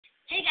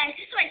Hey guys,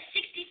 this is my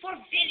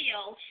 64th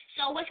video.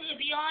 So what's going to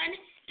be on?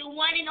 The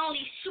one and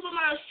only Super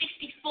Mario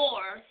 64.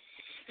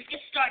 Let's get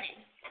started.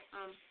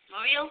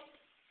 Mario?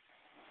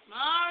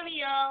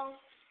 Mario!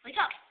 Wake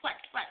up! What?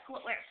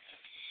 Where?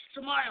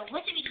 So Mario,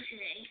 what did we do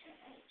today?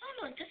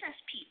 Oh no, this has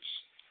Peach.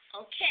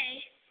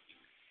 Okay.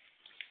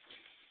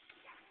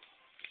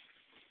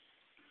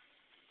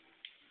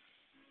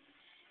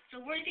 So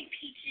where do you think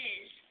Peach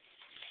is?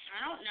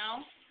 I don't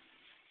know.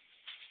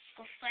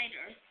 Go find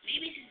her.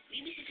 Maybe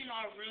she's in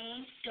our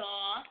room.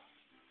 Duh.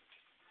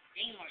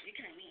 Dang, Mario, look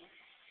at me.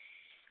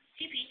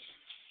 See Peach?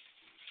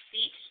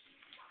 Peach?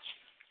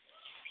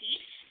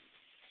 Peach?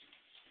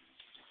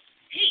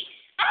 Peach!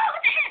 Oh,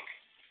 what the heck?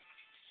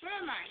 Where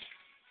am I?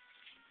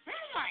 Where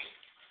am I?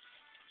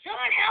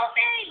 Someone help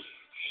me!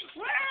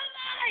 Where am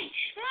I?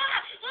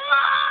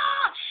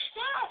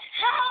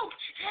 Help!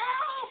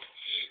 Help!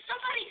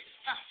 Somebody!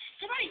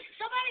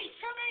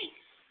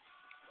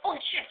 Oh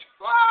shit!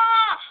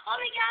 Oh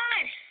my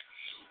god!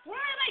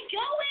 Where am I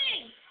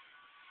going?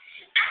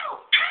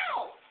 Ow!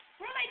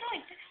 Where am I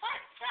going?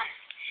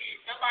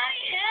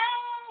 Somebody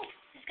help!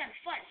 This is kind of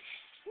fun.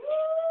 Woo!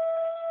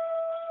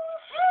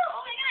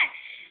 Oh my god!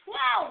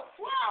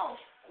 Whoa!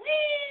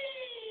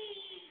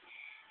 Whee!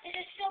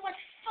 This is so much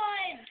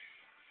fun!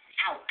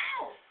 Ow!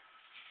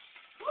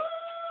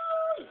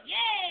 Woo!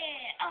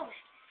 Yeah! Oh!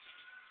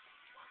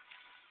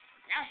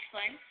 That was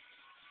fun.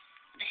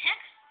 What the heck?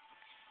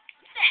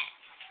 What's that?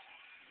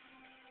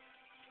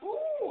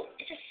 Ooh!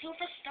 It's a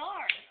silver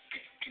star.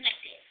 It's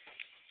connected.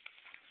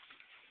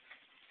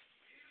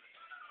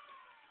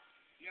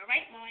 You're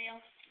right, Mario.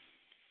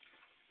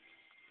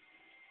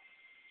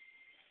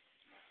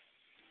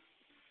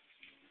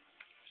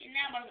 Okay,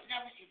 now what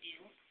you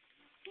do?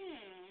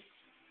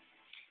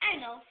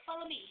 I know.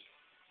 Follow me.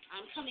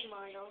 I'm coming,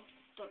 Mario.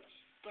 But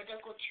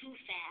don't go too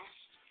fast.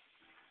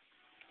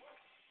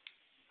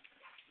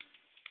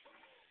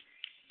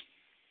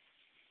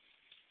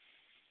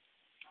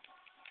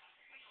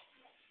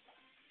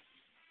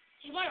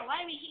 Hey, Mario, why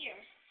are we here?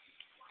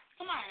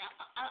 Come on,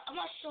 I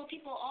want to show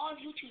people all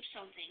of YouTube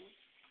something.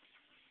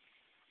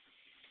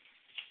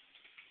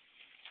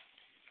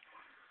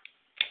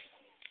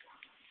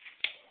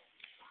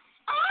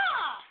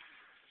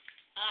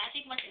 I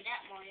think it wasn't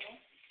that, Mario.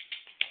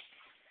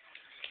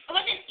 It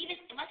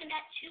wasn't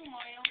that too,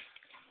 Mario.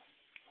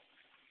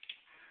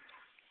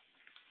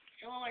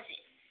 So what was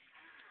it?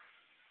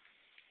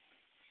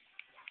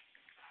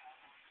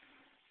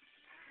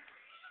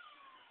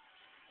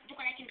 Look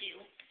what I can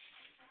do.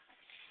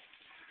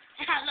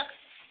 Look,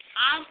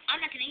 I'm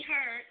not getting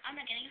hurt.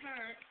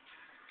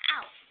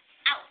 Ow.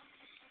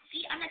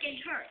 See, I'm not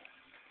getting hurt.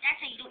 That's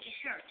how you don't get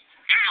hurt.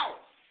 Ow.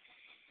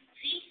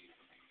 See?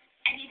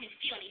 I didn't even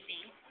feel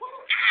anything. Woo!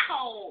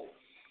 Ow!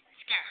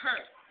 This got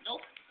hurt.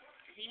 Nope.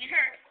 Doesn't even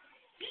hurt.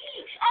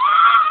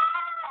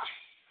 Oh!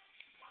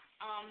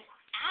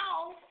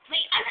 Ow.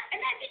 Wait, I'm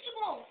not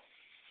invisible.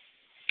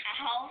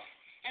 Ow.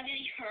 That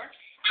really hurt.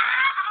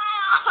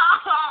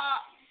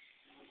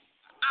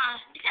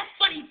 Is that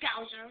funny,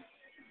 Bowser?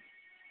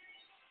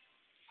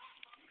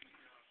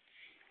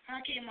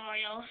 Okay,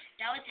 Mario.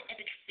 That was an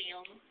epic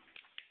fail.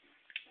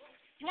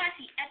 You want to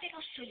see epic?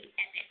 I'll show you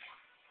epic.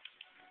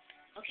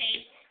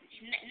 Okay?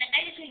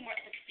 I just show you more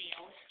epic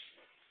fails.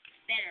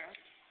 Better.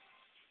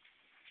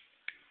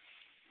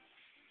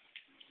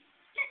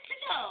 Let's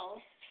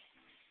go.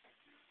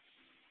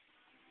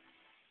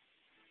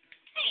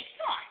 Hey, it's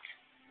locked.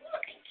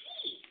 Look, a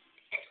key.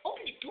 Let's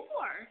open the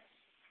door.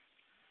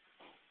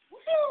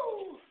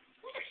 Woohoo!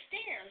 Look at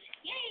stairs.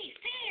 Yay,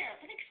 stairs.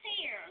 I think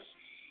stairs.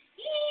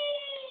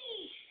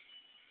 Yay!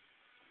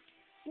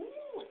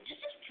 Ooh, this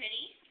is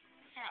pretty.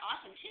 Kind of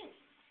awesome, too.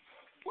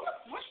 Ooh, look,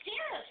 more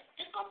stairs.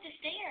 Let's go up the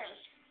stairs.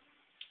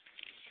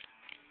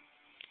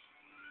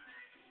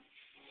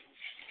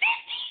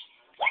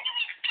 50? What do you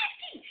mean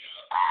 50?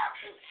 Oh!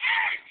 50!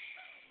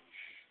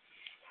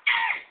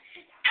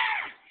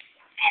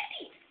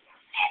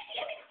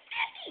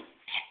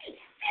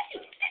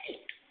 50!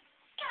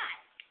 God!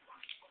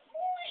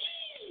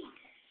 Whee!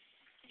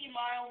 Okay,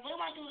 Mario, what do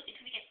I do if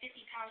we get 50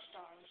 power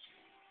stars?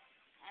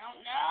 I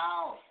don't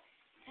know.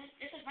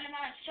 This is running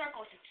around in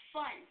circles. It's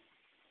fun.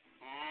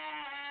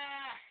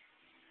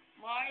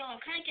 Mario, I'm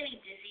kind of getting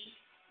dizzy.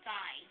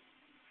 Fine.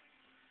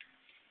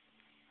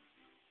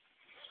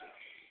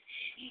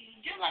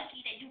 You're lucky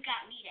that you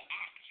got me to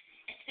act,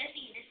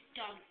 especially in this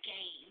dumb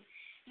game.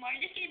 Mario,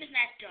 this game is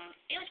not dumb.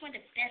 It was one of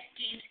the best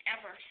games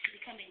ever to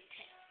become a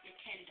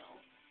Nintendo.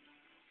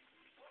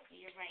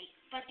 You're right.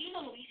 But do you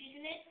know Luigi's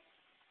in it?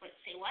 Wait,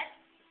 say what?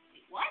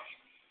 Wait, what?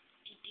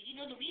 Did you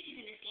know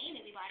Luigi's in this game,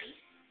 everybody?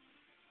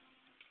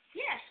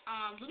 Yes,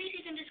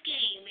 Luigi's in this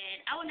game, and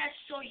I will not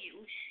show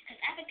you,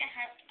 because I think I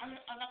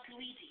unlock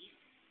Luigi.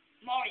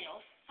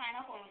 Mario. Fine,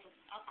 I'll go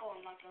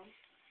unlock him.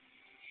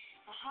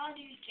 But how do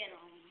you get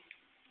him?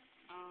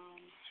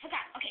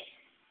 Forgot, okay.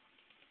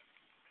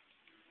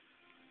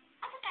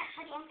 I forgot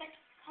how to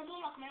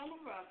unlock my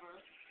own rubber.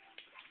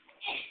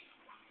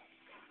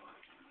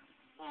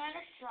 Well,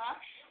 that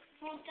sucks.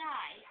 I won't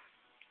die.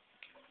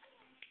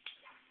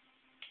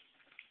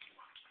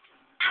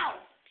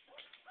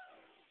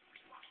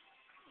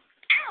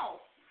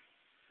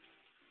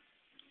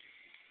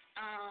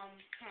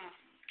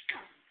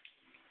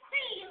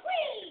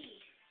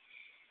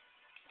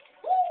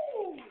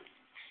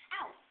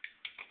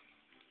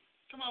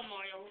 Come on,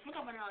 Mario. Look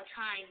up another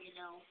time, you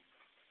know.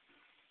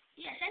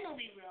 Yes, I know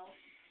we will.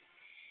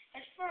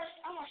 But first,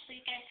 I want to show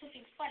you guys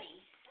something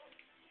funny.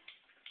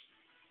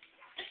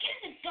 This game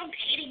is a dumb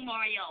hating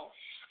Mario.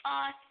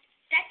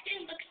 That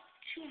didn't look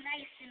too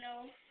nice, you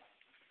know.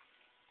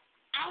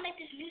 I don't like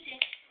this music.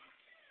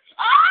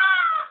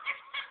 Ah!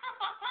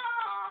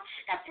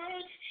 That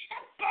burns.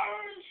 That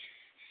burns.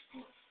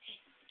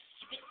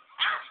 Keep it.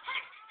 Hot,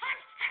 hot, hot,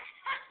 hot,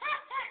 hot,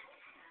 hot, hot.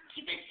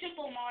 Keep it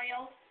simple,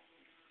 Mario.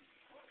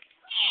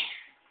 Yeah,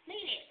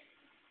 made it.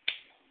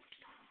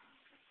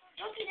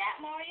 Don't do that,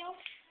 Mario.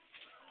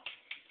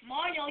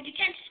 Mario, you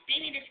can't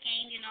spin in this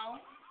game, you know.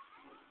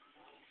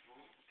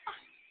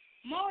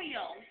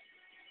 Mario,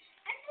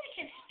 I know you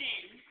can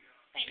spin.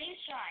 Wait, let me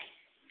try.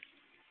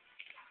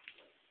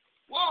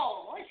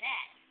 Whoa, what is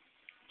that?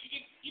 You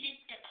did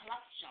the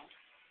collapse jump.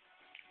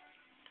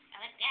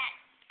 I like that.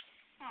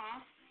 Aw.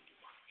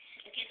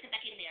 Okay, let's get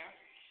back in there.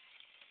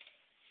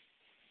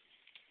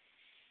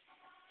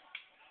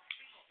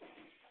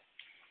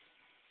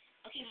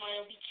 Okay,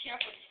 Mario, be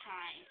careful this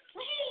time.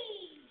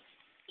 Whee!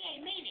 Yeah,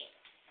 you made it.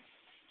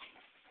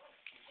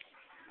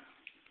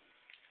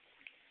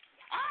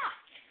 Ah!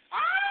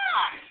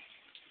 Ah!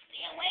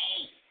 Stay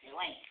away! Stay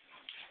away!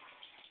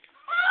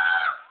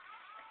 Ah!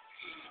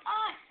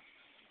 Ah!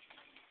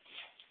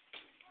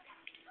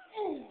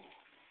 Ooh!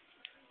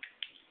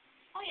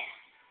 Oh yeah.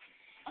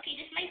 Okay,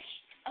 this might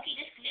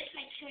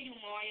kill you,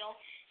 Mario.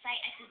 So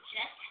I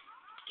suggest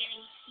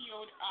getting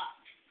healed up.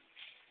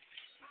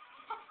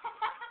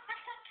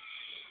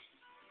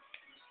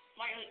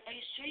 Mario, are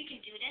you sure you can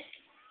do this?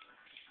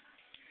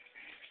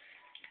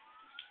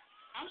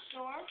 I'm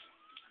sure.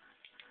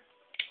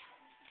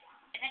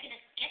 If I can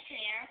just get to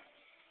there.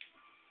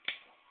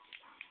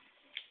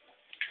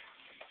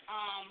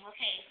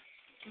 Okay.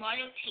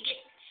 Mario, take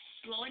it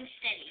slow and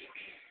steady.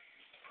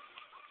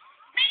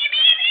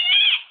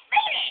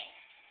 Made it!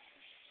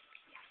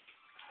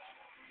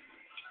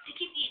 To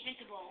keep the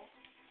invincible.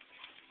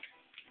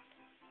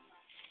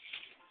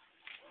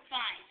 5,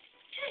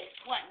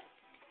 2, 1,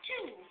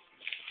 2.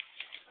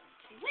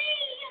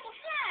 Whee! I'm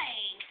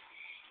a-flying!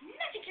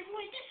 Nothing can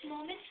ruin this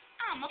moment.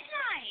 I'm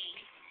a-flying!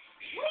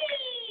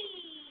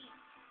 Whee!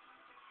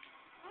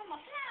 I'm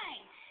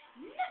a-flying!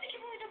 Nothing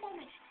can ruin the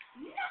moment.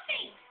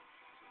 Nothing!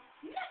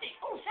 Nothing!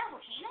 Oh, is that a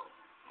volcano?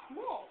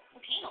 Cool.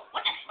 Volcano.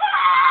 What the?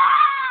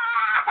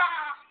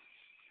 Ah!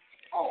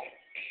 Oh.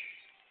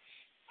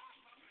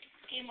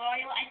 Okay,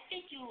 Mario, I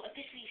think you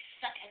officially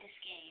suck at this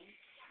game.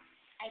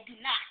 I do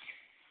not.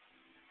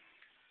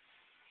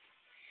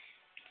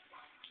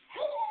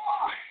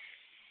 Cool!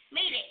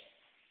 Made it.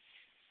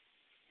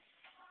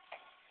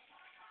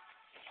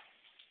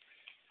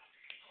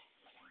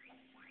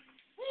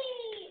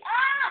 Whee!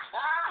 Ah!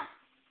 Ah!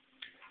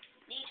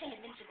 Now you turn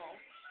invincible.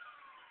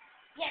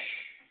 Yes.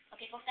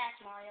 Okay, go fast,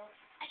 Mario.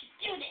 I can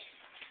do this.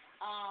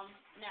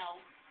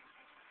 No.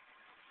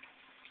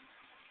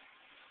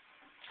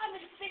 I'm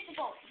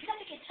invincible.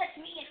 Nothing can touch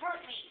me and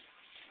hurt me.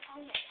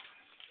 Oh yeah.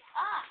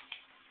 Ah.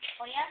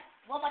 Oh yeah?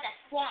 What about that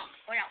swamp?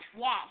 Or that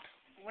swamp?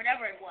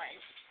 Whatever it was.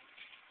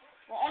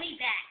 Well, only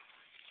that.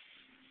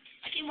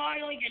 Okay,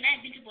 Mario, you're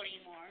not invincible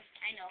anymore.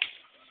 I know.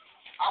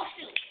 Oh,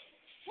 shoot.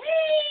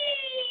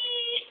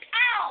 Whee!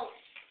 Ow!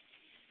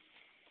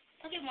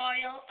 Okay,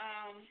 Mario,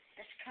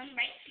 let's come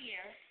right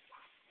here.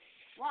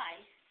 Why?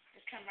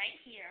 Let's come right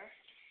here.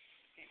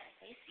 Here's that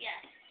place. Yeah.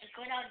 Let's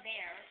go down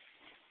there.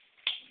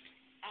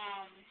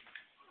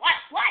 What?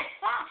 What?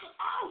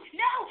 Oh,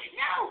 no!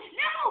 No!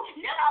 No!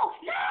 No!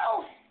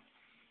 No!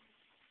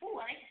 Ooh,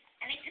 I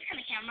like this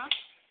kind of camera.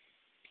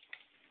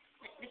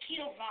 The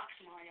keto rocks,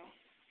 Mario.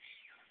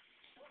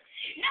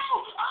 No!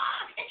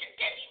 Ah! It's a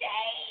dizzy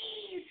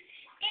maze!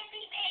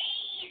 Dizzy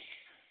maze!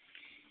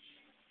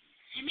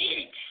 I made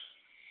it.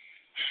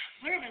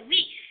 Where are my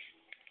leaves?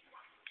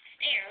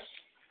 Stairs.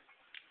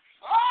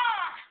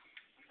 Ah!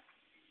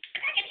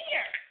 Back in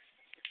here.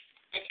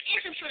 This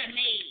is some sort of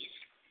maze.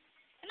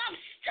 And I'm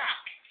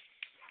stuck.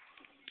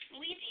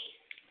 Luigi?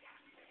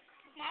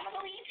 Mama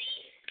Luigi?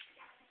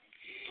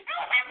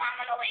 Oh, my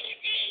Mama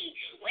Luigi!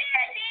 Where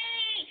is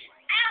he?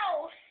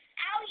 Ow!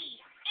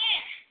 Owie!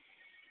 Eh!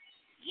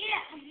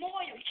 Yeah, I'm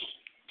Mario. You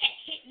can't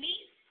hit me.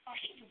 I'll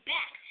hit you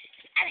back.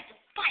 I like to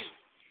fight.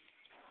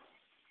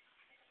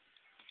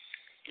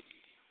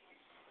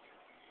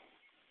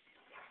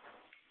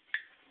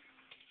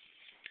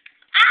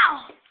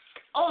 Ow!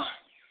 Oh,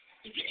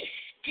 it really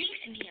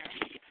stinks in here.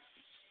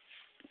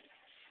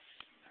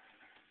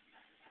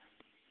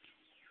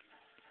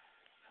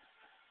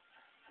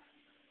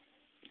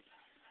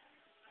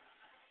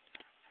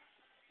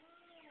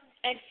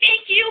 And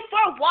thank you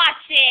for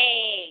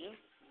watching!